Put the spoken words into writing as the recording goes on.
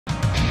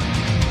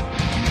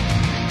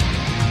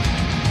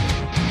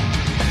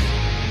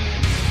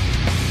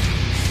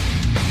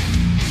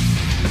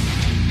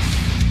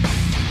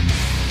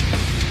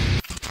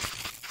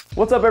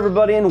What's up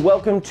everybody, and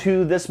welcome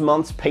to this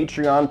month's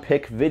Patreon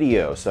pick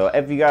video. So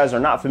if you guys are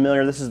not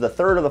familiar, this is the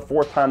third or the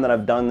fourth time that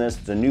I've done this.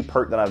 It's a new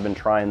perk that I've been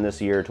trying this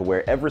year to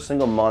where every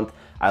single month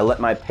I let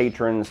my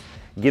patrons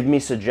give me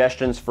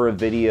suggestions for a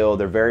video.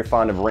 They're very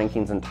fond of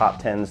rankings and top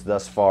 10s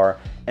thus far.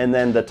 And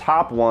then the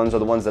top ones are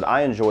the ones that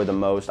I enjoy the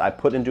most. I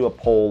put into a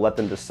poll, let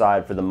them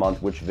decide for the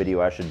month which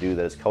video I should do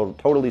that is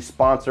totally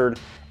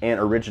sponsored and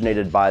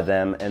originated by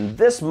them. And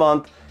this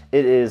month,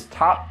 it is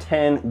top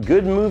 10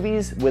 good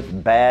movies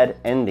with bad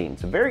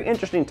endings. A very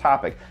interesting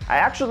topic. I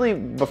actually,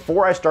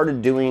 before I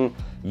started doing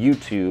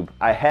YouTube,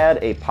 I had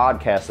a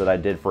podcast that I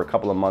did for a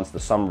couple of months the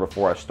summer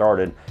before I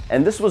started,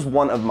 and this was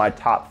one of my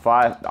top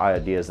 5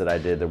 ideas that I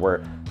did,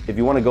 where if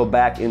you want to go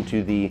back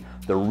into the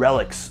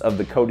relics of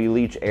the Cody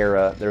Leach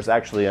era, there's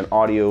actually an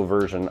audio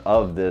version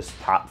of this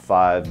top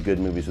 5 good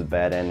movies with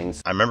bad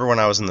endings. I remember when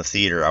I was in the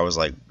theater, I was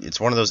like, it's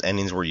one of those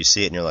endings where you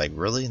see it and you're like,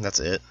 really? That's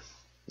it?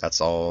 That's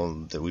all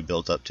that we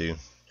built up to.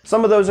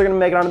 Some of those are going to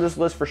make it onto this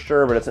list for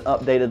sure, but it's an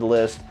updated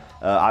list.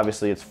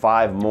 Obviously, it's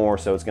 5 more,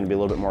 so it's going to be a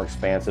little bit more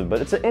expansive, but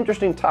it's an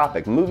interesting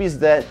topic. Movies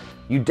that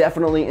you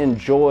definitely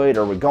enjoyed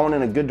or were going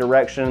in a good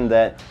direction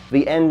that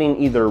the ending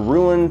either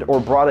ruined or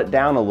brought it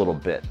down a little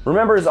bit.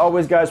 Remember, as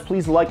always, guys,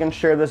 please like and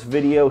share this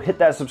video, hit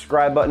that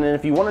subscribe button, and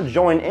if you want to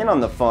join in on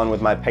the fun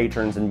with my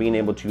patrons and being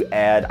able to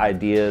add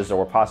ideas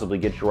or possibly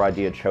get your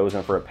idea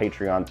chosen for a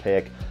Patreon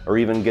pick, or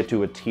even get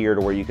to a tier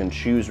to where you can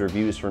choose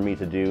reviews for me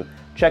to do,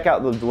 check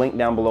out the link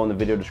down below in the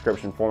video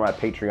description for my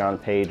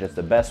Patreon page. It's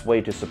the best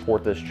way to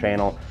support this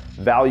channel.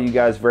 Value you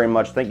guys very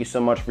much. Thank you so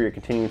much for your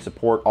continuing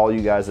support. All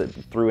you guys that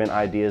threw in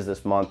ideas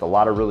this month, a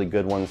lot of really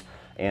good ones,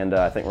 and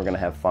I think we're going to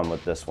have fun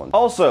with this one.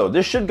 Also,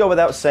 this should go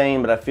without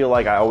saying, but I feel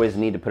like I always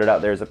need to put it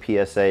out there as a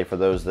PSA for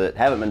those that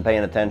haven't been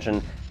paying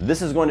attention.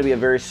 This is going to be a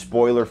very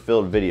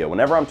spoiler-filled video.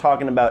 Whenever I'm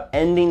talking about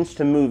endings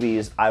to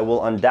movies, I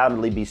will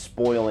undoubtedly be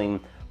spoiling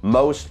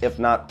most, if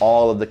not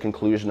all, of the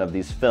conclusion of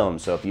these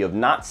films. So if you have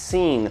not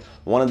seen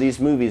one of these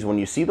movies, when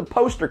you see the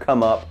poster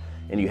come up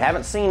and you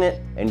haven't seen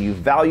it and you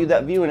value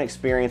that viewing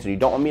experience and you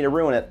don't want me to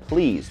ruin it,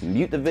 please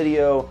mute the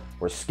video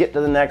or skip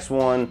to the next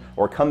one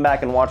or come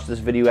back and watch this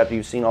video after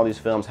you've seen all these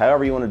films,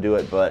 however you want to do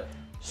it, but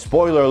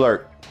spoiler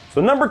alert.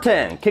 So number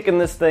 10, kicking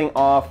this thing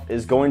off,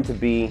 is going to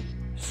be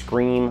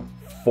Scream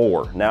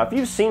 4. Now, if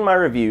you've seen my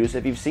reviews,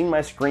 if you've seen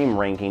my Scream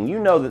ranking, you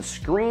know that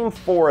Scream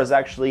 4 is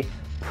actually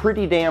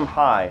pretty damn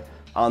high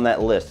on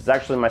that list. It's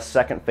actually my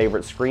second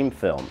favorite Scream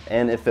film,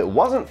 and if it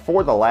wasn't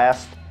for the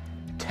last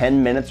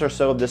 10 minutes or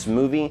so of this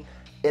movie,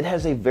 it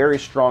has a very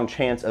strong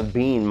chance of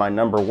being my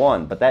number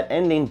 1, but that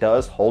ending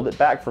does hold it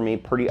back for me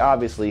pretty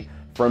obviously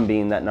from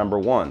being that number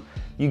 1.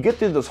 You get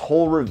through this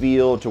whole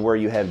reveal to where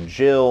you have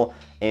Jill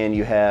and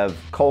you have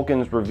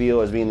Culkin's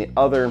reveal as being the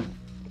other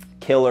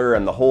killer,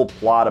 and the whole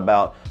plot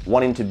about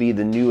wanting to be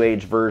the new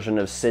age version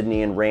of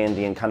Sydney and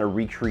Randy and kind of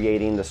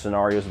recreating the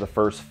scenarios of the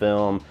first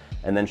film,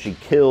 and then she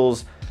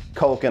kills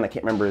Culkin, I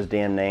can't remember his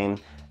damn name,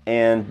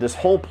 and this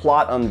whole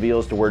plot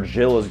unveils to where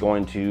Jill is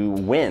going to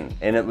win,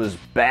 and it was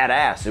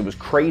badass, it was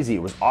crazy,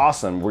 it was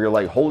awesome, where you're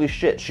like, holy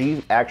shit,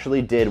 she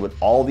actually did what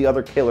all the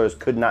other killers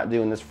could not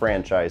do in this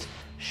franchise.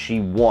 She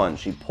won.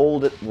 She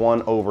pulled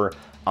one over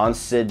on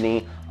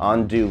Sydney,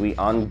 on Dewey,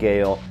 on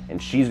Gale, and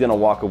she's gonna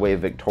walk away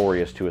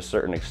victorious to a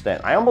certain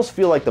extent. I almost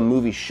feel like the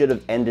movie should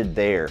have ended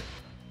there,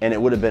 and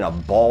it would have been a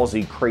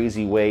ballsy,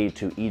 crazy way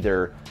to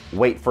either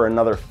wait for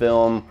another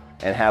film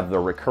and have the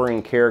recurring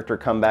character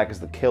come back as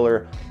the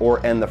killer,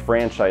 or end the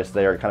franchise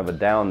there, kind of a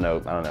down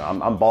note. I don't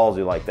know, I'm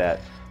ballsy like that.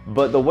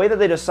 But the way that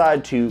they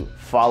decide to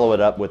follow it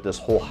up with this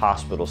whole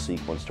hospital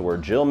sequence to where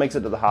Jill makes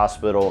it to the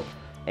hospital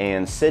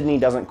and Sydney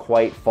doesn't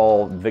quite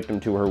fall victim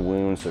to her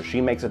wounds, so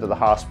she makes it to the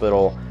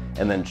hospital,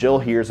 and then Jill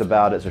hears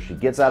about it, so she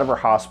gets out of her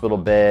hospital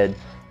bed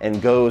and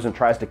goes and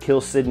tries to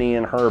kill Sydney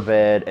in her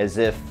bed, as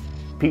if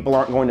people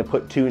aren't going to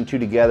put 2 and 2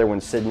 together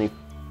when Sydney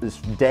is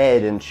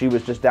dead and she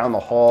was just down the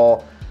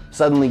hall.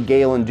 Suddenly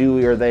Gale and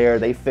Dewey are there,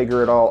 they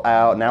figure it all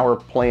out, now her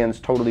plan's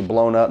totally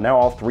blown up, now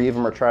all 3 of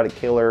them are trying to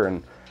kill her,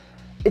 and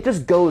it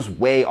just goes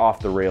way off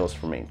the rails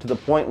for me, to the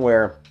point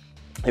where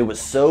it was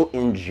so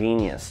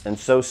ingenious and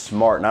so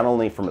smart, not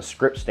only from a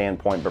script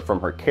standpoint, but from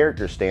her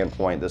character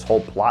standpoint, this whole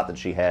plot that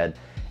she had,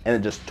 and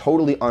it just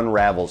totally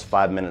unravels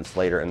 5 minutes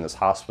later in this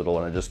hospital,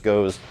 and it just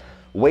goes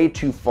way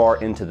too far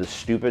into the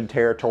stupid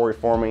territory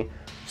for me.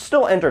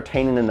 Still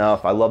entertaining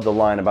enough. I love the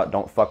line about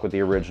don't fuck with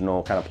the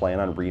original, kind of playing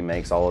on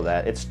remakes, all of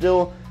that.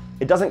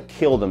 It doesn't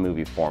kill the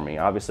movie for me.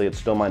 Obviously, it's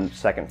still my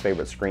second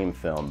favorite Scream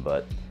film,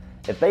 but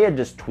if they had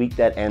just tweaked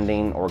that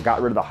ending or got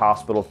rid of the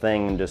hospital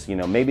thing and just, you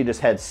know, maybe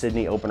just had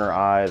Sydney open her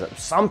eyes,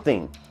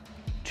 something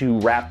to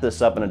wrap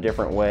this up in a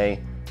different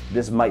way,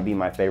 this might be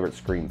my favorite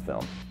Scream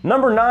film.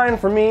 Number 9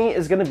 for me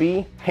is gonna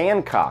be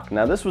Hancock.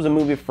 Now, this was a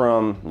movie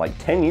from like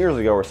 10 years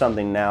ago or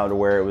something now, to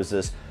where it was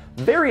this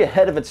very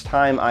ahead of its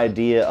time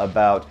idea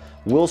about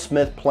Will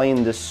Smith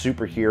playing this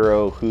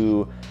superhero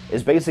who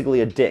is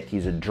basically a dick.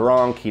 He's a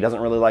drunk, he doesn't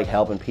really like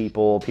helping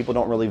people, people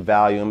don't really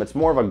value him. It's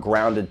more of a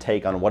grounded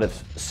take on what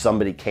if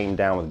somebody came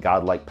down with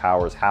godlike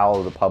powers,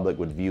 how the public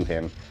would view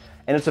him.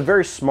 And it's a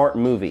very smart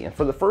movie. And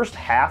for the first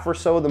half or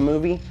so of the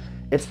movie,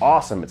 It's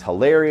awesome. It's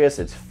hilarious.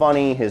 It's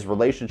funny. His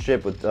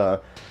relationship with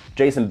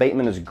Jason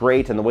Bateman is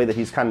great, and the way that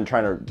he's kind of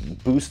trying to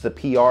boost the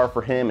PR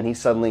for him, and he's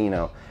suddenly, you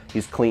know,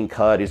 he's clean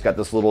cut, he's got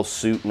this little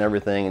suit and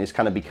everything, and he's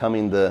kind of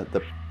becoming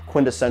the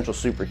quintessential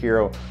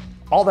superhero.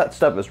 All that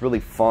stuff is really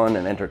fun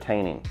and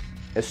entertaining.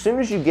 As soon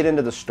as you get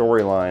into the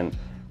storyline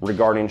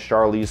regarding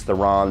Charlize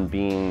Theron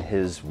being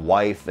his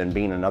wife and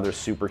being another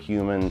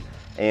superhuman,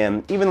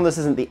 and even though this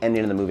isn't the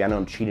ending of the movie, I know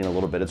I'm cheating a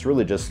little bit, it's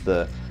really just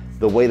the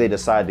way they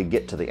decide to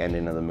get to the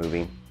ending of the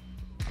movie.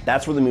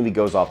 That's where the movie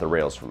goes off the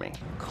rails for me.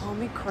 Call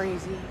me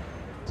crazy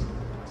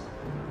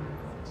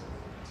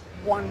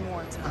one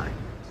more time.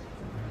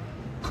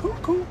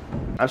 Cuckoo.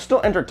 I'm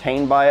still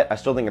entertained by it. I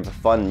still think it's a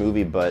fun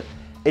movie, but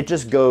it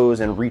just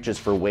goes and reaches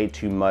for way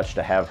too much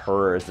to have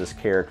her as this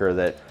character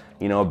that,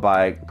 you know,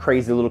 by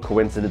crazy little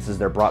coincidences,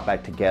 they're brought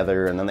back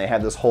together, and then they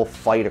have this whole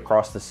fight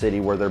across the city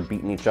where they're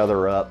beating each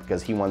other up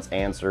because he wants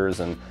answers,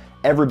 and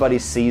everybody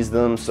sees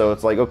them, so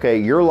it's like, okay,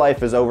 your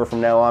life is over from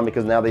now on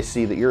because now they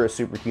see that you're a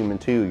superhuman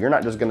too. You're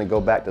not just gonna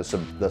go back to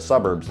the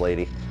suburbs,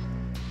 lady.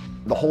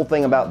 The whole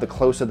thing about the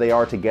closer they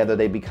are together,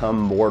 they become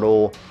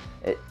mortal,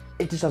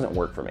 it just doesn't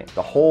work for me.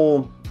 The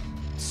whole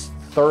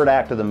third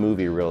act of the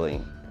movie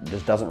really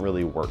just doesn't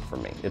really work for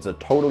me. It's a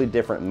totally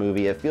different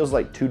movie. It feels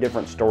like two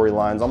different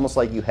storylines, almost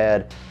like you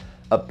had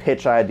a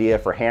pitch idea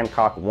for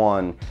Hancock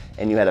 1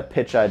 and you had a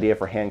pitch idea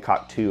for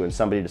Hancock 2 and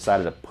somebody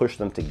decided to push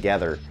them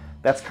together.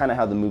 That's kind of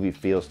how the movie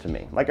feels to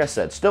me. Like I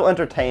said, still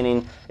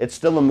entertaining. It's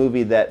still a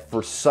movie that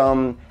for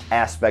some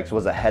aspects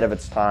was ahead of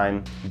its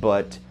time,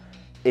 but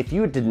if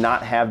you did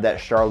not have that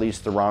Charlize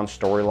Theron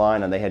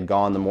storyline and they had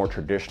gone the more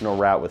traditional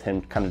route with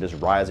him kind of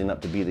just rising up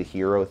to be the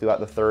hero throughout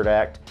the third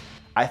act,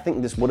 I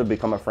think this would have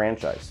become a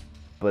franchise.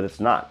 But it's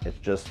not. It's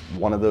just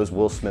one of those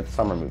Will Smith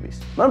summer movies.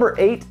 Number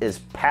 8 is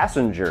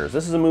Passengers.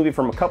 This is a movie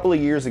from a couple of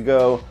years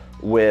ago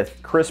with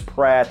Chris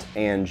Pratt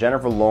and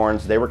Jennifer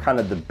Lawrence. They were kind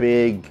of the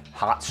big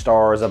hot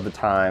stars of the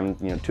time,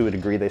 you know, to a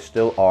degree they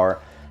still are.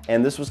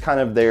 And this was kind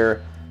of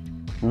their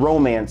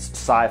romance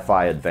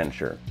sci-fi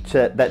adventure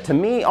that to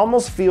me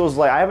almost feels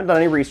like, I haven't done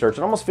any research,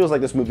 it almost feels like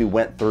this movie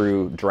went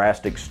through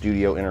drastic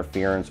studio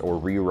interference or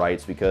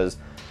rewrites, because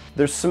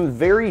there's some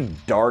very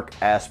dark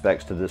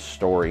aspects to this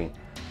story,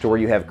 to where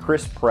you have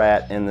Chris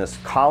Pratt in this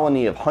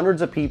colony of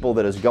hundreds of people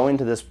that is going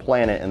to this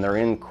planet and they're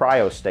in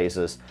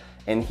cryostasis,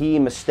 and he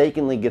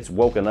mistakenly gets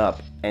woken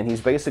up and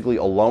he's basically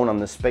alone on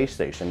this space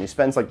station. He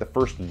spends like the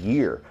first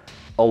year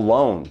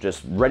alone,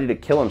 just ready to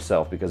kill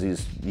himself because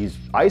he's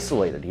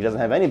isolated. He doesn't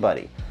have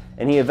anybody.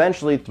 And he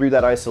eventually, through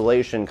that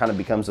isolation, kind of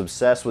becomes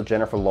obsessed with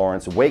Jennifer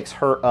Lawrence, wakes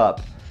her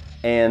up,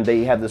 and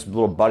they have this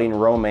little budding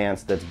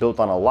romance that's built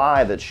on a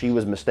lie that she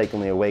was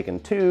mistakenly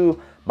awakened to.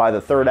 By the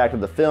third act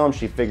of the film,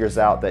 she figures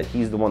out that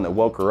he's the one that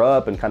woke her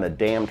up and kind of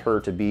damned her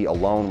to be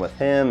alone with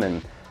him.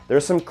 And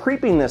there's some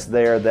creepiness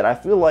there that I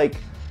feel like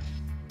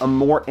a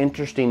more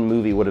interesting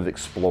movie would have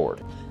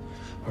explored.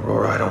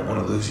 Aurora, I don't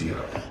want to lose you.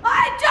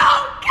 I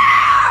don't care!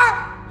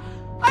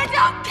 I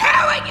don't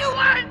care what you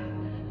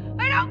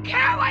want! I don't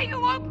care why you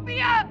woke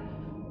me up!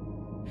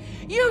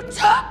 You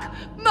took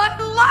my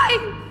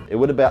life! It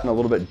would have gotten a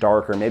little bit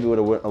darker, maybe would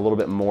have went a little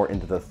bit more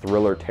into the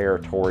thriller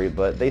territory,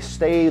 but they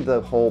stay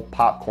the whole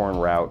popcorn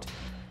route.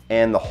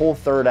 And the whole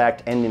third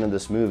act ending of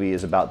this movie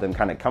is about them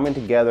kind of coming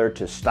together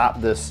to stop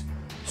this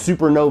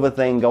supernova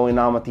thing going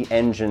on with the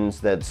engines.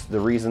 That's the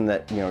reason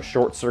that, you know,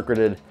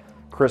 short-circuited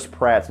Chris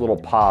Pratt's little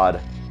pod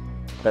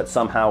that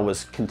somehow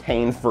was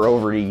contained for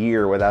over a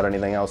year without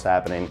anything else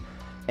happening.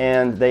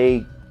 And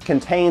they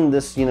contain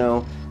this, you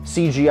know,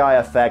 CGI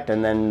effect,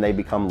 and then they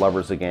become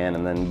lovers again.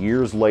 And then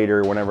years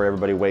later, whenever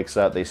everybody wakes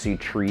up, they see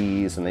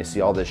trees and they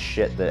see all this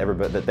shit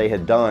that they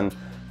had done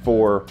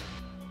for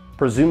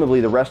presumably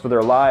the rest of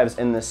their lives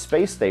in this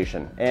space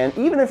station. And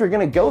even if you're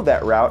gonna go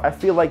that route, I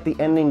feel like the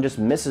ending just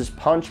misses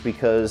punch,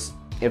 because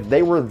if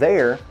they were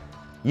there,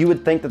 you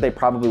would think that they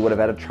probably would have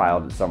had a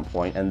child at some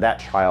point, and that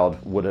child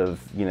would have,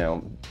 you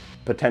know,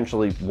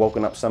 potentially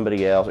woken up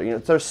somebody else. Or, you know,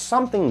 there's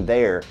something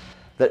there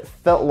that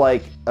felt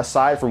like,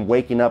 aside from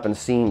waking up and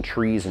seeing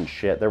trees and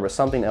shit, there was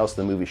something else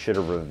the movie should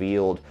have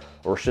revealed,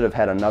 or should have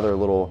had another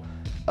little,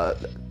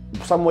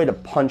 some way to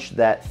punch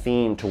that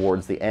theme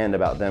towards the end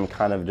about them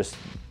kind of just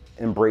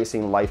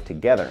embracing life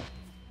together.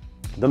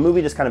 The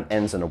movie just kind of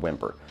ends in a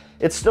whimper.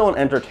 It's still an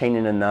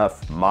entertaining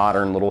enough,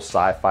 modern little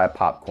sci-fi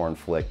popcorn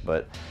flick,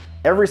 but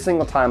every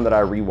single time that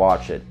I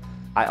rewatch it,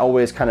 I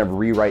always kind of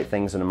rewrite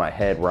things into my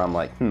head where I'm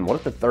like, what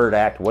if the third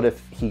act, what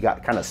if he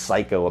got kind of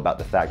psycho about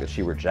the fact that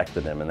she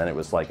rejected him, and then it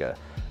was like a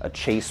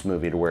chase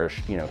movie to where,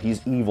 you know,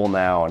 he's evil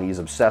now and he's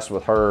obsessed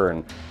with her,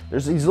 and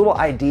there's these little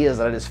ideas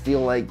that I just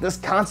feel like, this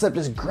concept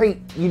is great,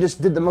 you just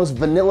did the most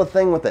vanilla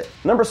thing with it.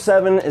 Number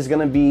 7 is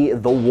gonna be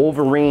The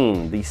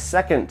Wolverine, the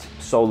second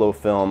solo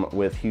film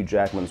with Hugh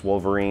Jackman's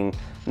Wolverine.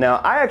 Now,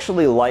 I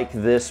actually like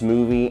this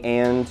movie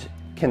and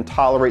can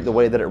tolerate the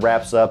way that it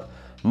wraps up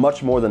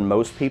much more than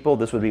most people.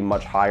 This would be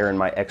much higher in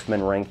my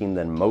X-Men ranking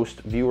than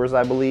most viewers,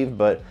 I believe,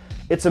 but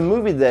it's a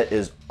movie that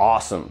is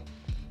awesome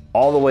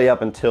all the way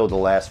up until the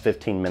last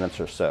 15 minutes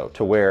or so,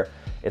 to where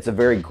It's a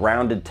very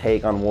grounded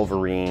take on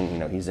Wolverine. You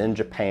know, he's in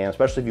Japan,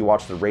 especially if you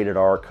watch the rated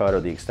R cut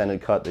or the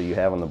extended cut that you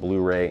have on the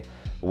Blu-ray,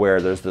 where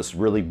there's this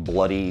really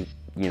bloody,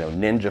 you know,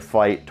 ninja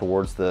fight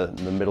towards the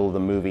middle of the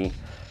movie.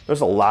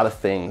 There's a lot of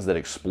things that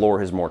explore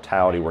his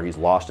mortality, where he's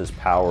lost his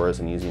powers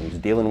and he's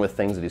dealing with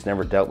things that he's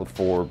never dealt with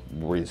before,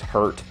 where he's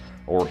hurt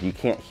or he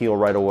can't heal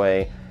right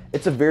away.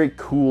 It's a very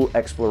cool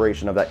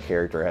exploration of that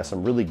character. It has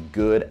some really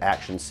good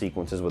action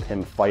sequences with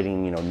him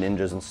fighting, you know,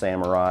 ninjas and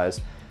samurais.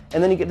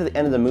 And then you get to the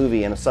end of the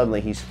movie and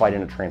suddenly he's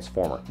fighting a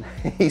Transformer.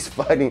 He's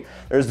fighting,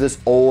 there's this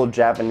old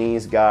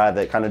Japanese guy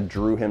that kind of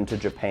drew him to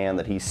Japan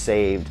that he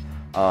saved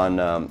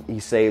on, he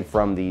saved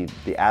from the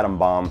atom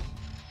bomb.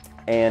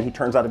 And he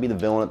turns out to be the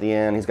villain at the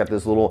end. He's got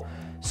this little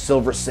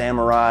silver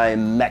samurai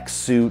mech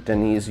suit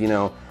and he's, you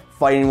know,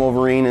 fighting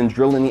Wolverine and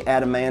drilling the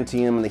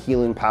adamantium and the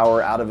healing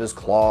power out of his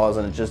claws.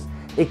 And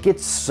it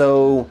gets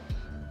so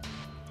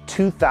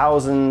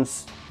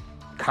 2000s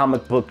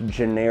comic book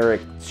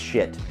generic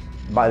shit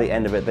by the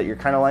end of it that you're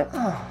kind of like,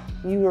 oh,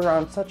 you were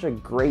on such a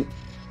great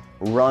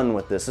run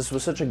with this. This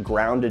was such a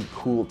grounded,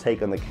 cool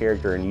take on the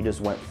character and you just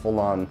went full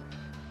on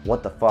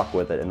what the fuck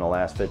with it in the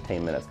last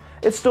 15 minutes.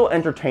 It's still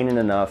entertaining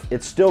enough.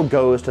 It still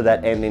goes to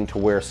that ending to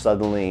where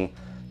suddenly,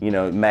 you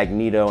know,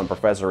 Magneto and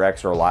Professor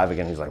X are alive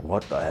again. He's like,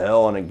 what the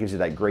hell? And it gives you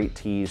that great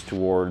tease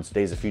towards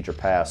Days of Future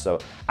Past. So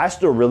I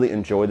still really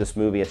enjoy this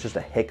movie. It's just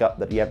a hiccup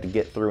that you have to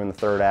get through in the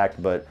third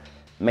act. But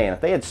man,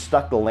 if they had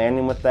stuck the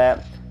landing with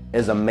that,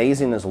 as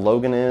amazing as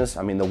Logan is,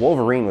 I mean, the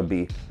Wolverine would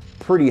be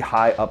pretty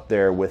high up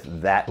there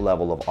with that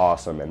level of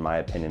awesome, in my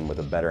opinion, with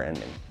a better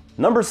ending.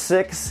 Number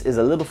 6 is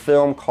a little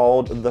film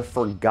called The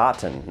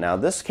Forgotten. Now,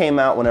 this came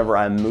out whenever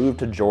I moved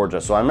to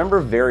Georgia, so I remember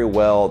very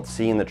well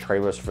seeing the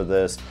trailers for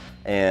this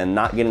and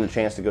not getting the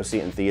chance to go see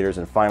it in theaters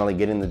and finally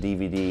getting the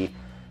DVD.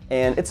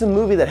 And it's a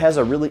movie that has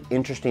a really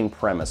interesting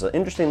premise, an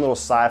interesting little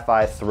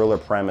sci-fi thriller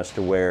premise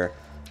to where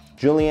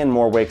Julianne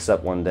Moore wakes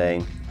up one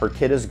day, her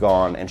kid is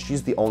gone, and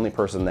she's the only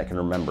person that can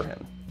remember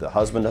him. The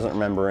husband doesn't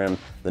remember him,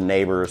 the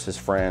neighbors, his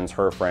friends,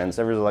 her friends,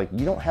 everyone's like,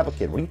 you don't have a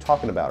kid, what are you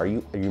talking about? Are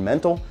you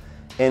mental?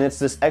 And it's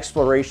this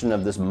exploration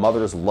of this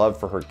mother's love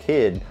for her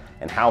kid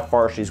and how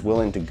far she's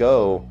willing to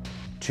go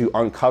to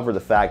uncover the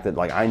fact that,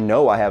 like, I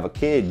know I have a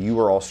kid, you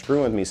are all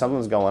screwing with me,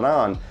 something's going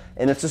on.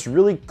 And it's this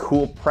really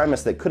cool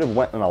premise that could have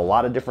went in a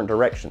lot of different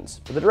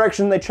directions. But the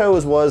direction they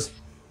chose was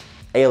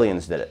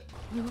aliens did it.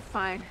 You'll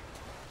find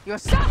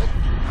yourself.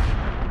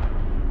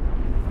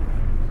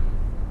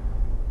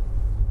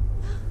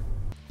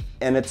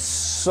 And it's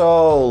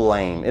so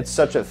lame. It's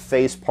such a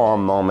facepalm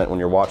moment when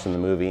you're watching the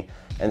movie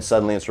and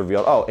suddenly it's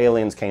revealed, oh,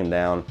 aliens came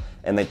down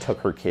and they took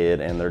her kid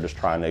and they're just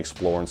trying to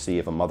explore and see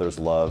if a mother's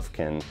love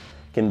can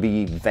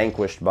be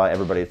vanquished by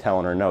everybody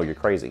telling her, no, you're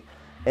crazy.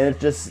 And it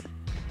just,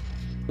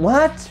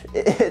 what?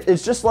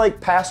 It's just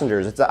like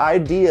Passengers. It's the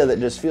idea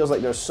that just feels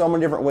like there's so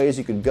many different ways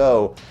you could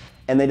go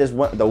and they just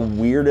went the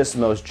weirdest,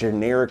 most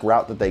generic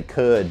route that they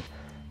could.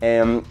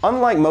 And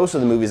unlike most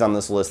of the movies on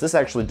this list, this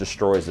actually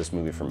destroys this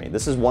movie for me.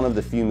 This is one of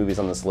the few movies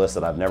on this list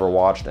that I've never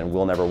watched and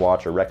will never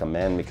watch or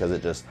recommend because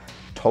it just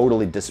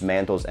totally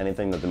dismantles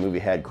anything that the movie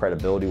had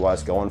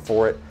credibility-wise going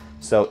for it.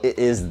 So it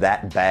is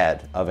that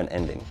bad of an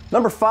ending.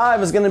 Number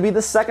 5 is going to be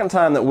the second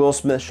time that Will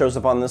Smith shows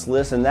up on this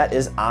list, and that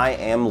is I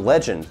Am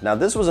Legend. Now,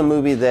 this was a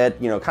movie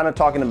that, you know, kind of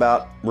talking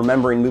about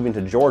remembering moving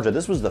to Georgia,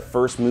 this was the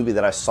first movie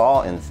that I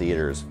saw in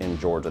theaters in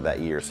Georgia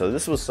that year. So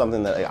this was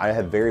something that I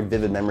have very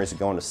vivid memories of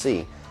going to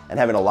see and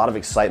having a lot of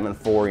excitement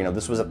for. You know,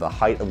 this was at the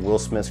height of Will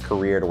Smith's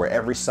career to where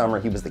every summer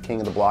he was the king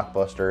of the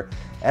blockbuster.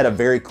 It had a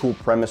very cool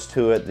premise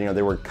to it. You know,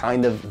 they were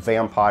kind of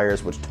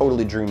vampires, which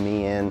totally drew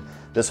me in.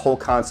 This whole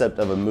concept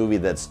of a movie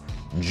that's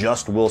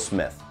just Will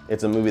Smith.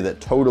 It's a movie that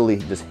totally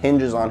just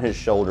hinges on his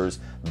shoulders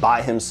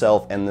by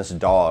himself and this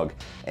dog.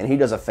 And he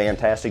does a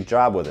fantastic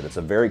job with it. It's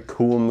a very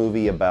cool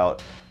movie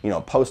about, you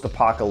know,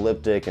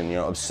 post-apocalyptic and, you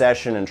know,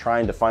 obsession and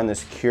trying to find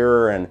this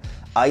cure and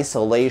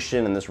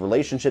isolation, and this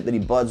relationship that he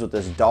buds with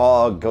this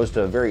dog goes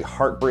to a very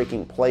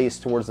heartbreaking place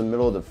towards the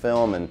middle of the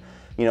film. And,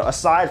 you know,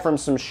 aside from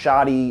some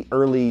shoddy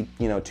early,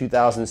 you know,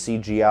 2000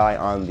 CGI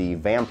on the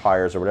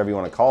vampires or whatever you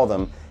want to call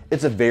them,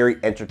 it's a very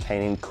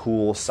entertaining,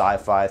 cool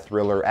sci-fi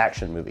thriller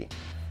action movie.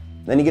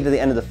 Then you get to the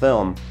end of the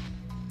film,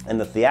 and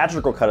the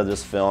theatrical cut of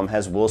this film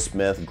has Will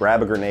Smith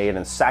grab a grenade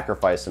and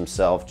sacrifice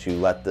himself to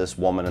let this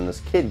woman and this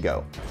kid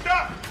go.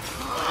 Stop!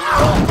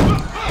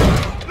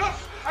 Look,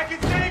 I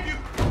can save you.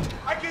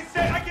 I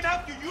can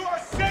help you. You are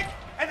sick,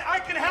 and I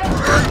can help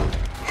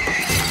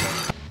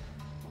you.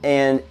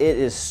 And it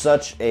is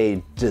such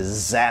a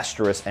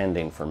disastrous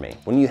ending for me.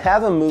 When you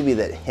have a movie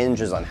that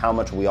hinges on how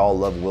much we all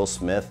love Will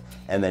Smith,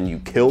 and then you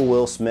kill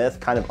Will Smith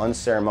kind of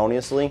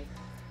unceremoniously,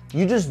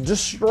 you just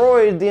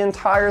destroyed the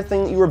entire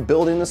thing that you were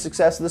building the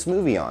success of this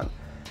movie on.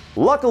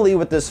 Luckily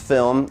with this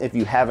film, if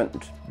you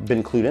haven't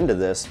been clued into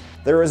this,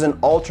 there is an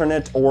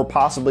alternate or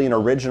possibly an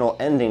original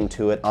ending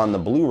to it on the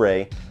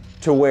Blu-ray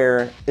to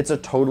where it's a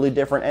totally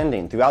different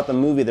ending. Throughout the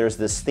movie, there's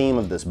this theme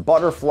of this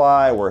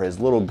butterfly where his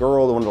little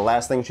girl, one of the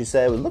last things she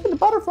said was, "Look at the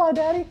butterfly,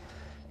 Daddy."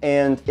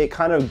 And it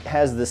kind of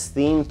has this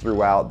theme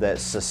throughout that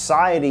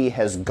society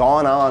has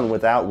gone on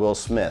without Will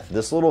Smith.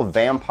 This little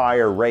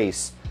vampire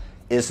race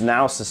is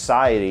now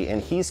society,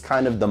 and he's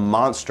kind of the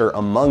monster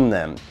among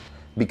them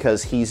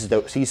because he's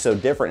so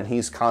different, and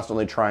he's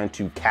constantly trying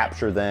to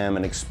capture them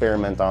and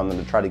experiment on them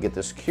to try to get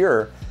this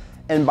cure.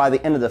 And by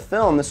the end of the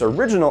film, this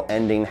original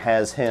ending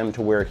has him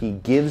to where he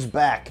gives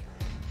back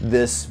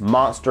this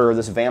monster,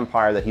 this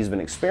vampire that he's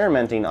been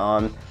experimenting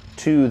on,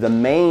 to the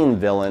main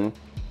villain,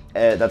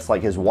 that's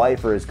like his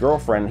wife or his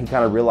girlfriend. He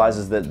kind of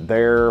realizes that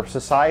they're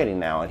society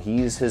now, and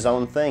he's his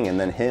own thing. And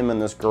then him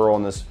and this girl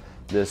and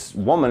this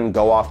woman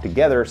go off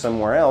together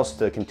somewhere else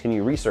to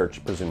continue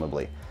research,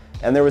 presumably.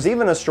 And there was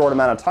even a short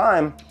amount of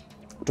time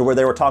to where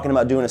they were talking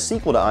about doing a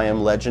sequel to I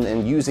Am Legend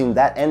and using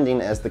that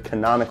ending as the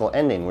canonical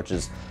ending, which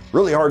is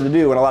really hard to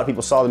do. And a lot of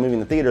people saw the movie in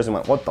the theaters and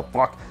went, what the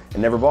fuck,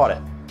 and never bought it.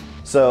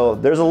 So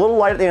there's a little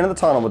light at the end of the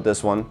tunnel with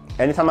this one.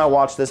 Anytime I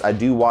watch this, I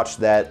do watch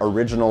that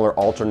original or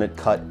alternate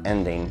cut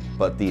ending,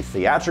 but the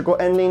theatrical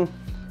ending,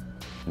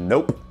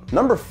 nope.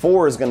 Number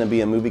 4 is gonna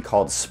be a movie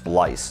called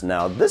Splice.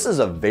 Now, this is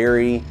a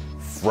very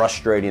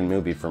frustrating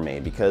movie for me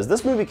because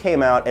this movie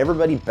came out,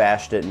 everybody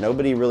bashed it,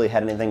 nobody really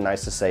had anything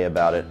nice to say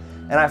about it.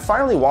 And I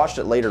finally watched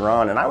it later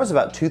on, and I was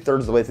about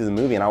 2/3 of the way through the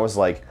movie, and I was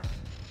like,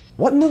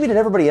 what movie did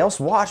everybody else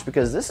watch?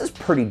 Because this is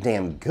pretty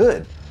damn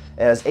good.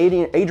 As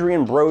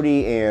Adrian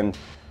Brody and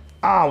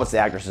what's the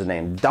actress's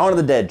name? Dawn of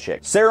the Dead chick.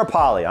 Sarah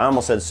Polley. I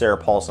almost said Sarah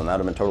Paulson. That would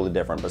have been totally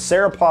different. But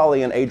Sarah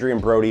Polley and Adrian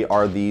Brody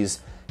are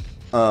these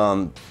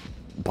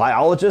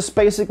biologists,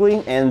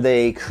 basically, and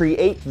they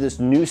create this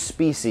new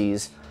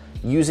species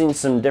using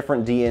some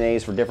different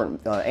DNAs for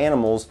different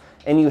animals,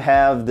 and you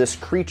have this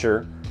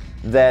creature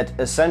that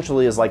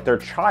essentially is like their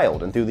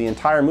child, and through the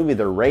entire movie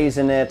they're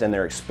raising it and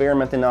they're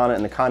experimenting on it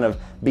and they're kind of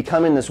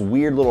becoming this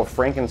weird little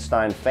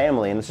Frankenstein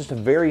family, and it's just a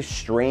very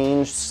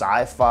strange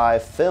sci-fi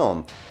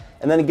film.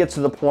 And then it gets to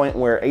the point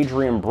where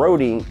Adrian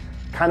Brody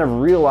kind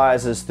of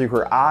realizes through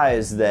her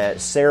eyes that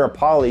Sarah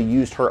Polley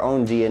used her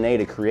own DNA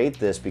to create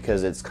this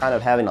because it's kind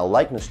of having a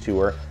likeness to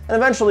her, and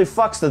eventually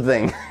fucks the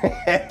thing.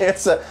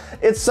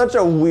 It's such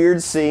a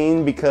weird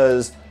scene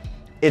because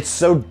it's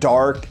so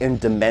dark and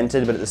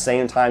demented, but at the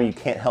same time you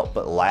can't help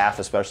but laugh,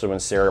 especially when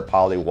Sarah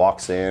Polley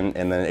walks in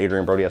and then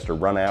Adrian Brody has to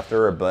run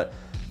after her. But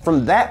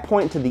from that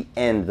point to the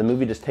end, the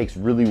movie just takes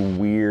really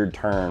weird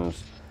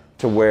turns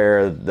to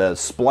where the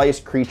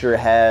spliced creature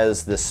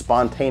has this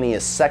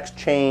spontaneous sex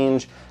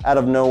change out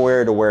of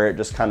nowhere to where it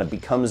just kind of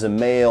becomes a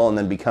male and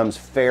then becomes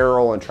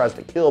feral and tries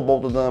to kill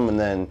both of them and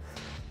then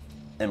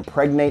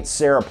impregnates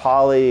Sarah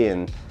Polley.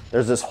 And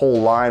there's this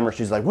whole line where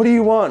she's like, what do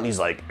you want? And he's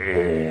like,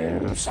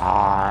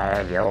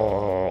 inside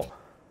you.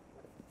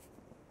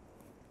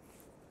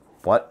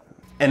 What?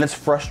 And it's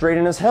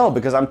frustrating as hell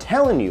because I'm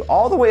telling you,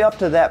 all the way up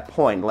to that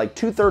point, like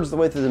 2/3 of the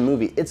way through the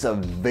movie, it's a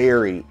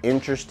very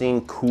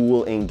interesting,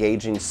 cool,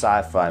 engaging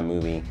sci-fi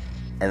movie.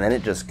 And then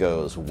it just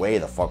goes way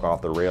the fuck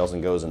off the rails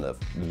and goes into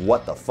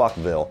what the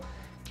fuckville.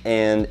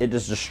 And it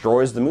just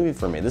destroys the movie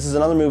for me. This is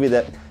another movie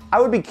that I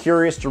would be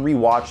curious to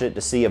rewatch it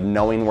to see if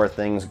knowing where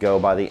things go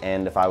by the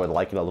end, if I would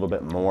like it a little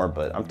bit more.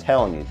 But I'm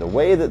telling you, the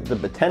way that the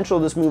potential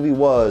of this movie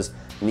was,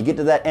 when you get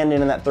to that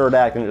ending in that third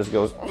act and it just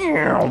goes,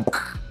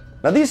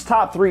 now these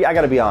top 3, I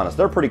gotta be honest,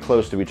 they're pretty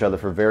close to each other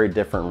for very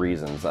different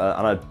reasons.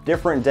 On a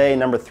different day,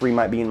 number 3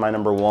 might be my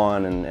number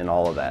 1 and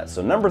all of that.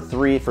 So number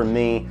 3 for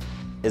me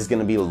is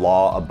gonna be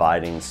Law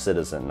Abiding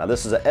Citizen. Now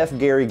this is a F.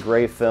 Gary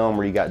Gray film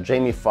where you got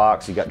Jamie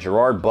Foxx, you got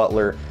Gerard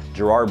Butler.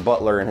 Gerard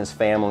Butler and his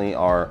family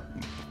are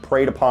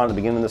preyed upon at the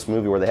beginning of this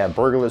movie where they have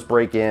burglars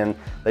break in,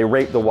 they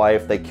rape the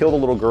wife, they kill the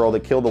little girl, they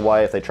kill the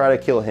wife, they try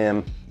to kill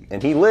him,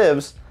 and he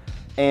lives,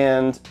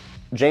 and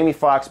Jamie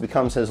Foxx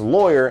becomes his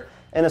lawyer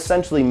and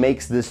essentially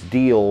makes this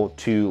deal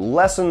to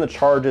lessen the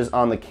charges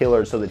on the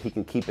killer so that he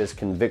can keep his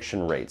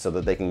conviction rate, so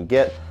that they can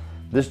get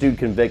this dude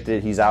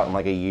convicted, he's out in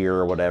like a year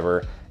or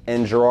whatever,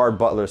 and Gerard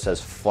Butler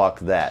says, fuck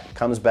that.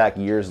 Comes back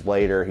years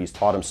later, he's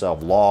taught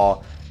himself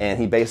law, and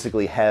he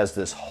basically has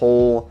this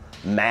whole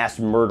mass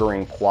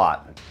murdering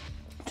plot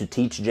to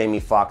teach Jamie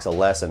Foxx a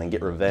lesson and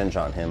get revenge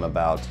on him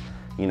about,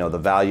 you know, the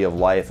value of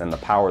life and the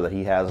power that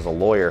he has as a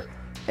lawyer,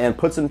 and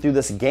puts him through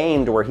this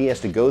game to where he has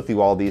to go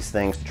through all these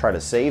things to try to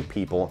save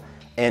people.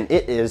 And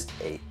it is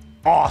an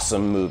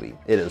awesome movie.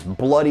 It is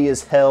bloody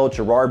as hell.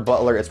 Gerard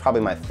Butler, it's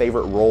probably my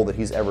favorite role that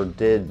he's ever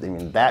did. I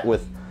mean, that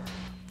with,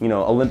 you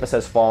know, Olympus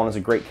Has Fallen is a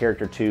great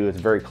character too. It's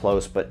very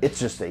close, but it's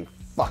just a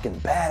fucking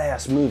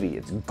badass movie.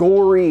 It's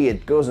gory,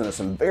 it goes into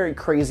some very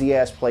crazy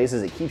ass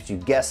places, it keeps you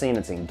guessing,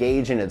 it's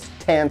engaging, it's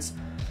tense,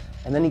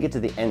 and then you get to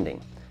the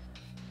ending.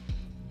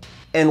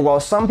 And while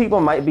some people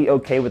might be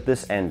okay with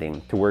this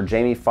ending, to where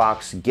Jamie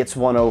Foxx gets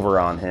one over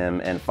on him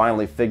and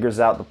finally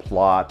figures out the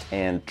plot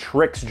and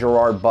tricks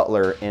Gerard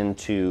Butler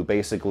into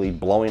basically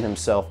blowing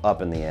himself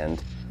up in the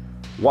end,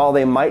 while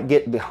they might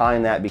get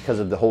behind that because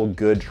of the whole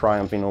good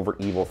triumphing over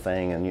evil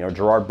thing, and you know,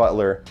 Gerard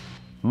Butler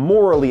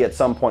morally at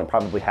some point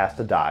probably has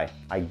to die,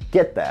 I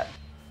get that.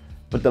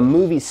 But the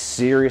movie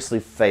seriously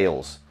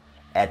fails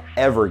at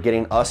ever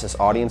getting us as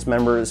audience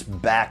members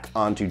back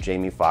onto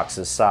Jamie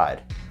Foxx's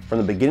side. From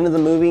the beginning of the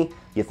movie,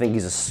 you think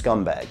he's a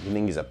scumbag. You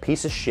think he's a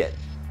piece of shit.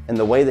 And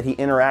the way that he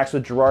interacts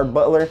with Gerard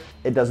Butler,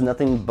 it does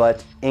nothing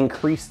but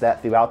increase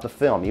that throughout the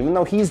film. Even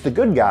though he's the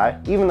good guy,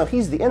 even though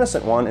he's the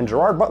innocent one, and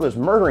Gerard Butler's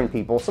murdering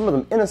people, some of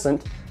them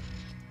innocent,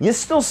 you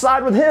still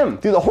side with him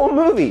through the whole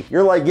movie.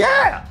 You're like,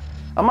 yeah,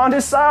 I'm on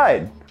his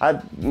side.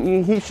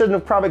 He shouldn't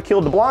have probably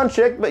killed the blonde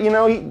chick, but you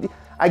know,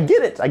 I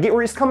get it. I get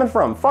where he's coming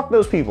from. Fuck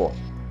those people.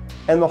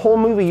 And the whole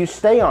movie, you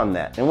stay on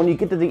that. And when you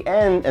get to the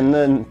end, and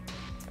then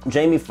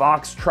Jamie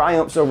Foxx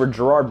triumphs over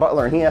Gerard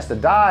Butler and he has to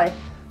die,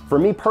 for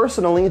me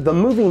personally, the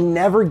movie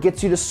never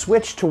gets you to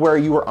switch to where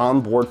you were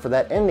on board for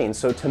that ending.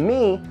 So to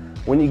me,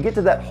 when you get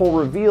to that whole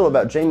reveal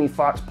about Jamie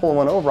Foxx pulling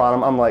one over on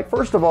him, I'm like,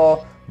 first of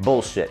all,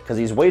 bullshit, because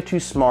he's way too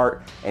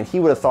smart and he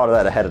would have thought of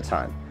that ahead of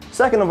time.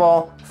 Second of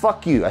all,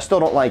 fuck you, I still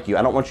don't like you,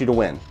 I don't want you to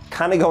win.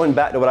 Kind of going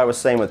back to what I was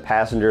saying with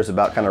Passengers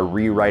about kind of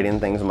rewriting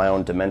things in my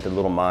own demented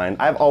little mind,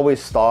 I've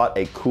always thought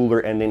a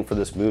cooler ending for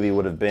this movie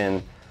would have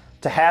been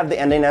to have the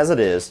ending as it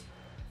is,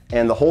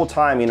 and the whole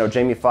time, you know,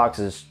 Jamie Foxx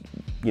is,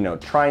 you know,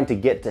 trying to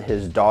get to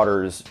his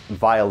daughter's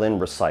violin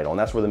recital, and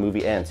that's where the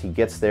movie ends. He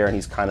gets there and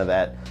he's kind of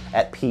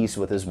at peace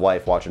with his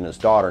wife watching his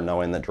daughter,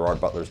 knowing that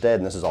Gerard Butler's dead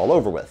and this is all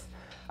over with.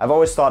 I've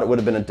always thought it would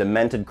have been a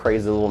demented,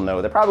 crazy little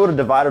note. That probably would have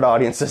divided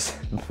audiences,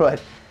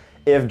 but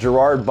if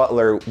Gerard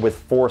Butler, with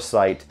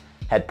foresight,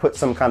 had put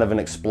some kind of an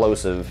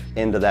explosive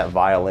into that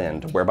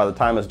violin, to where by the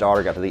time his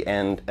daughter got to the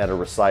end at a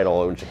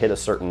recital, when she hit a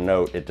certain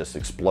note, it just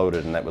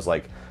exploded, and that was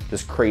like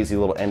this crazy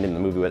little ending the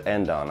movie would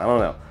end on. I don't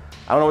know.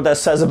 I don't know what that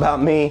says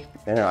about me.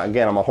 You know,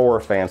 again, I'm a horror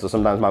fan, so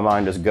sometimes my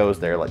mind just goes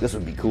there, like, this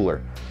would be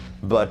cooler.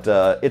 But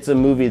it's a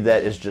movie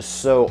that is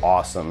just so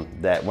awesome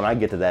that when I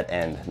get to that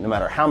end, no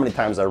matter how many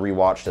times I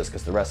rewatch this,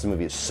 because the rest of the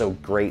movie is so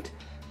great,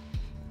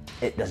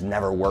 it just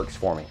never works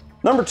for me.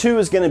 Number 2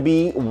 is going to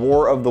be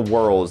War of the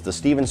Worlds, the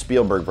Steven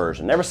Spielberg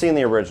version. Never seen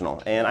the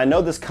original, and I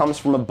know this comes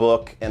from a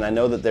book, and I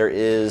know that there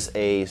is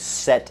a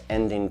set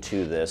ending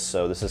to this,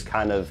 so this is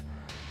kind of,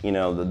 you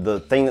know,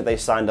 the thing that they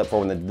signed up for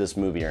when they did this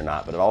movie or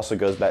not. But it also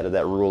goes back to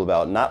that rule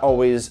about not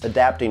always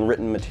adapting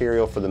written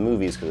material for the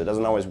movies, because it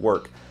doesn't always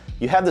work.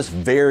 You have this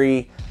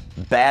very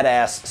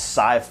badass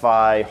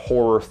sci-fi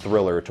horror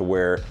thriller to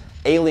where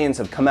aliens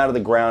have come out of the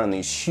ground in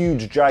these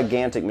huge,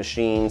 gigantic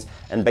machines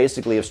and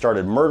basically have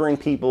started murdering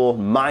people,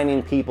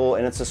 mining people,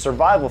 and it's a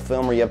survival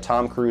film where you have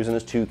Tom Cruise and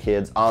his 2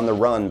 kids on the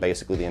run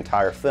basically the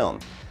entire film.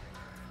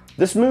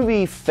 This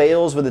movie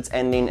fails with its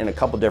ending in a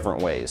couple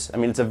different ways. I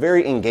mean, it's a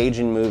very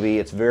engaging movie,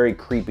 it's very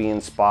creepy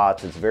in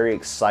spots, it's very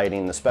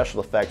exciting, the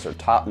special effects are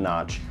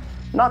top-notch.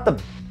 Not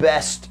the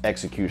best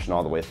execution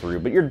all the way through,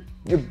 but you're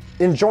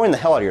enjoying the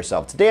hell out of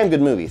yourself. It's a damn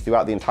good movie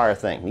throughout the entire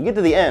thing. You get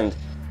to the end,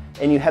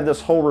 and you have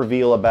this whole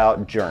reveal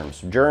about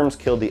germs. Germs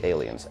killed the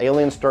aliens.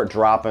 Aliens start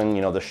dropping,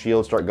 you know, the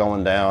shields start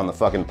going down, the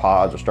fucking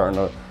pods are starting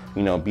to,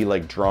 you know, be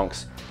like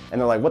drunks,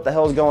 and they're like, what the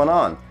hell is going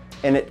on?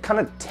 And it kind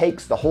of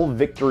takes the whole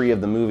victory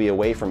of the movie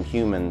away from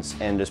humans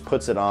and just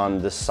puts it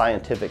on this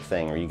scientific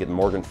thing where you get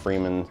Morgan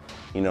Freeman,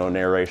 you know,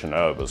 narration,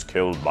 oh, it was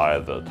killed by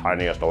the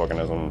tiniest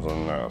organisms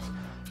on Earth.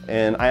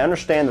 And I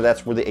understand that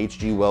that's where the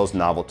H.G. Wells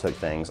novel took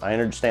things. I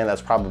understand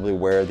that's probably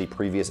where the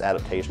previous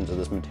adaptations of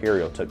this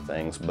material took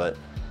things, but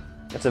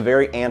it's a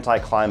very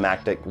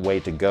anticlimactic way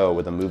to go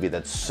with a movie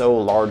that's so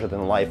larger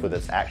than life with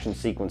its action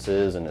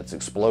sequences and its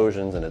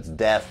explosions and its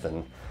death,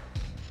 and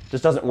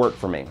just doesn't work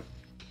for me.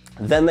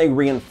 Then they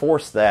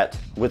reinforce that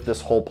with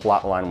this whole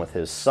plot line with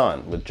his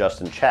son, with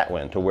Justin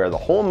Chatwin, to where the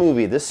whole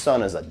movie, this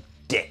son is a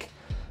dick.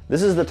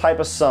 This is the type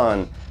of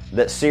son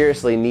that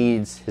seriously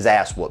needs his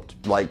ass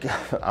whooped. Like,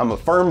 I'm a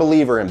firm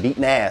believer in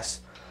beating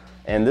ass,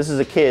 and this is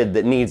a kid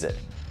that needs it.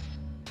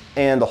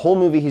 And the whole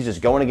movie, he's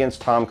just going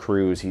against Tom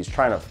Cruise. He's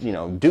trying to, you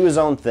know, do his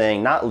own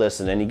thing, not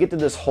listen. And you get to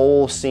this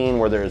whole scene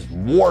where there's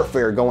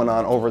warfare going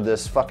on over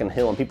this fucking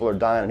hill and people are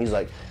dying. And he's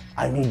like,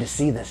 I need to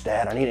see this,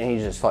 Dad. I need it. And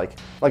he's just like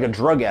a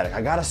drug addict.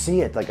 I gotta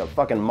see it, like a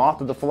fucking moth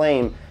to the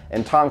flame.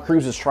 And Tom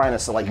Cruise is trying to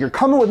say, like, you're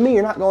coming with me,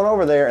 you're not going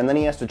over there. And then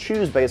he has to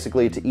choose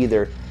basically to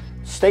either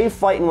stay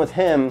fighting with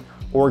him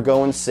or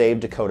go and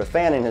save Dakota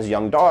Fanning, his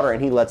young daughter,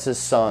 and he lets his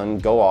son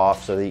go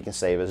off so that he can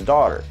save his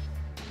daughter.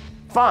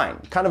 Fine,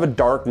 kind of a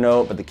dark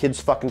note, but the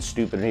kid's fucking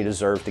stupid and he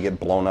deserves to get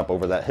blown up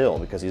over that hill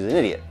because he's an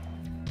idiot.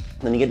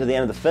 Then you get to the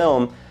end of the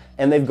film,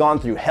 and they've gone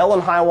through hell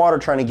and high water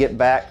trying to get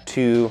back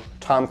to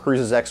Tom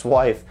Cruise's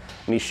ex-wife,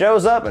 and he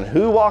shows up, and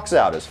who walks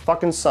out? His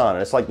fucking son.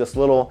 And it's like this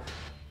little,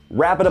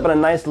 wrap it up in a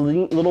nice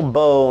little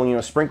bow, and, you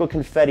know, sprinkle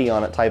confetti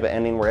on it type of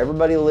ending where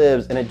everybody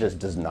lives, and it just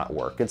does not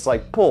work. It's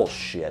like,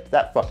 bullshit.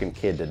 That fucking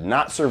kid did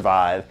not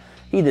survive.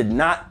 He did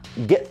not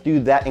get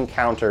through that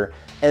encounter,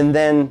 and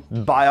then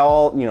by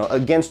all, you know,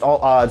 against all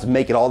odds,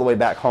 make it all the way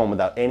back home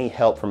without any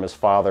help from his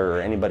father or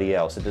anybody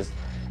else.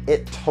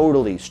 It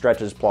totally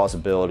stretches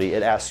plausibility.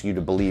 It asks you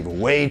to believe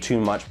way too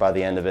much by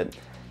the end of it.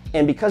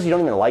 And because you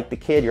don't even like the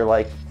kid, you're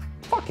like,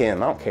 fuck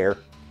him, I don't care.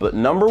 But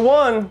number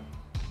 1,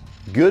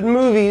 good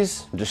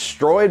movies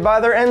destroyed by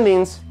their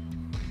endings.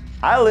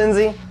 Hi,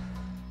 Lindsay.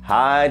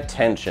 High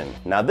Tension.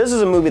 Now, this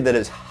is a movie that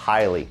is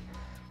highly,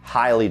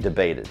 highly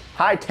debated.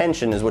 High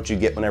tension is what you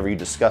get whenever you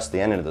discuss the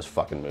ending of this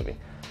fucking movie.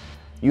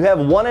 You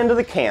have one end of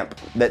the camp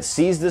that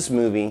sees this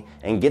movie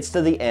and gets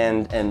to the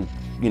end and,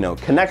 you know,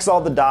 connects all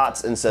the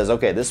dots and says,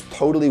 okay, this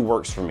totally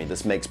works for me.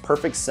 This makes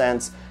perfect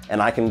sense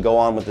and I can go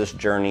on with this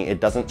journey. It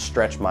doesn't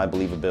stretch my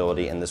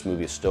believability and this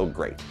movie is still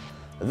great.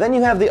 Then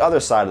you have the other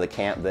side of the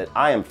camp that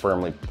I am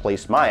firmly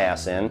placed my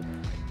ass in,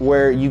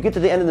 where you get to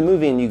the end of the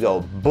movie and you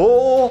go,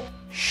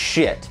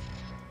 bullshit.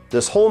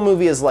 This whole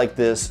movie is like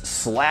this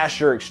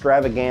slasher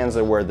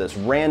extravaganza where this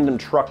random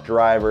truck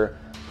driver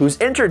who's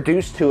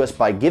introduced to us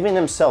by giving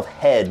himself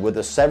head with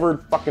a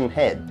severed fucking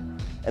head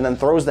and then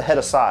throws the head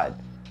aside.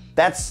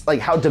 That's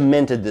like how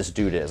demented this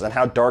dude is and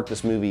how dark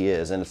this movie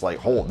is. And it's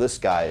like, oh, this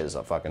guy is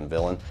a fucking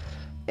villain.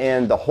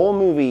 And the whole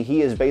movie,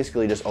 he is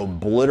basically just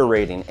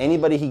obliterating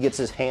anybody he gets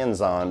his hands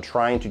on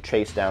trying to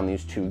chase down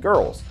these two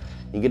girls.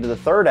 You get to the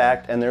third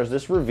act and there's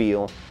this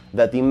reveal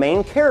that the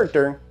main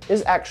character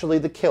is actually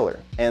the killer.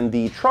 And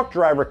the truck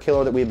driver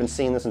killer that we've been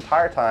seeing this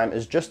entire time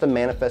is just a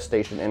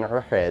manifestation in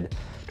her head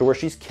to where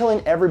she's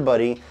killing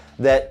everybody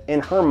that in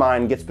her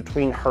mind gets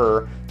between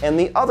her and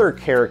the other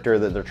character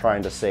that they're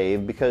trying to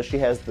save because she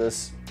has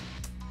this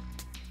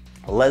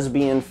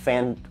lesbian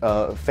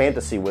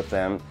fantasy with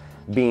them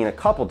being a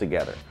couple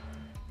together.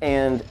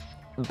 And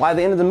by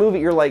the end of the movie,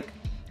 you're like,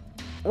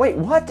 wait,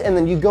 what? And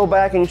then you go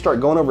back and you start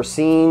going over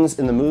scenes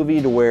in the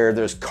movie to where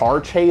there's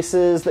car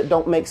chases that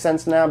don't make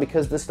sense now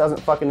because this doesn't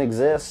fucking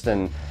exist.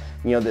 And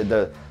you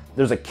know,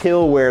 there's a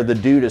kill where the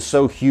dude is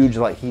so huge,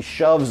 like he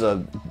shoves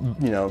a,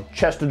 you know,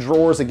 chest of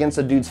drawers against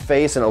a dude's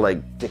face and it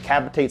like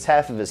decapitates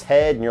half of his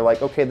head. And you're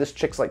like, okay, this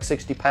chick's like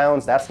 60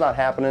 pounds. That's not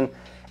happening.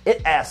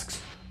 It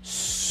asks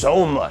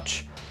so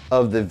much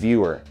of the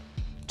viewer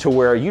to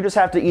where you just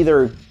have to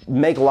either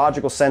make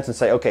logical sense and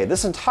say, okay,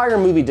 this entire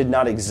movie did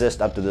not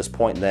exist up to this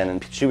point then,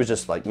 and she was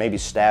just like maybe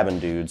stabbing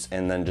dudes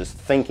and then just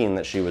thinking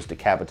that she was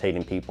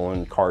decapitating people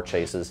in car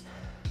chases.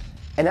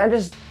 And I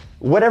just,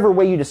 whatever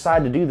way you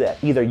decide to do that,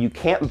 either you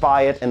can't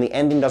buy it and the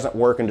ending doesn't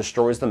work and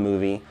destroys the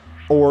movie,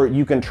 or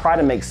you can try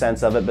to make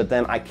sense of it, but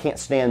then I can't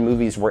stand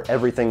movies where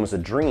everything was a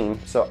dream,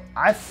 so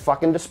I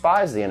fucking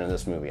despise the end of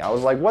this movie. I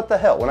was like, what the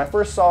hell? When I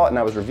first saw it and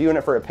I was reviewing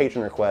it for a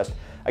patron request,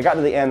 I got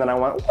to the end and I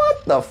went,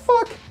 what the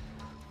fuck?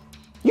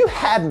 You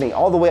had me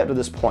all the way up to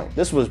this point.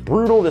 This was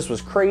brutal, this was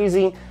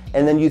crazy,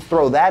 and then you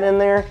throw that in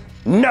there?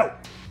 No!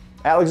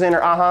 Alexander,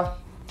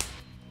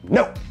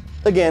 no.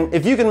 Again,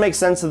 if you can make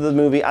sense of the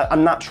movie,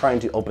 I'm not trying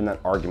to open that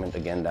argument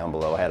again down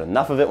below. I had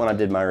enough of it when I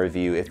did my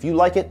review. If you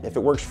like it, if it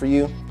works for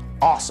you,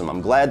 awesome.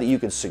 I'm glad that you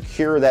could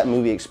secure that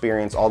movie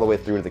experience all the way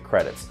through to the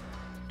credits.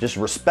 Just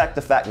respect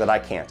the fact that I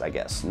can't, I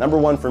guess. Number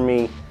one for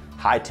me,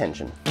 high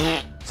tension.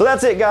 So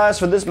that's it, guys,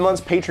 for this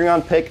month's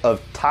Patreon pick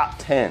of top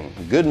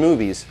 10 good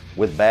movies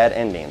with bad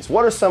endings.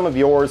 What are some of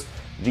yours?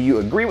 Do you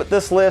agree with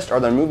this list? Are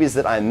there movies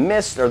that I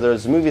missed? Are there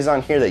movies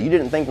on here that you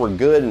didn't think were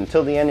good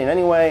until the ending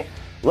anyway?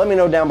 Let me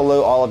know down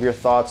below all of your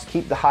thoughts.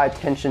 Keep the high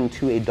tension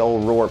to a dull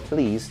roar,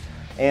 please.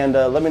 And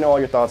let me know all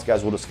your thoughts,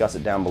 guys. We'll discuss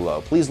it down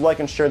below. Please like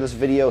and share this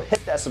video.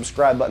 Hit that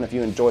subscribe button if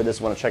you enjoyed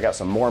this. Want to check out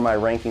some more of my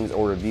rankings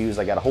or reviews.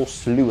 I got a whole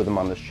slew of them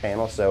on this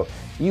channel, so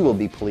you will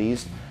be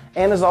pleased.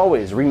 And as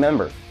always,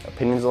 remember,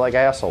 opinions are like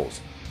assholes,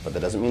 but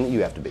that doesn't mean that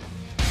you have to be.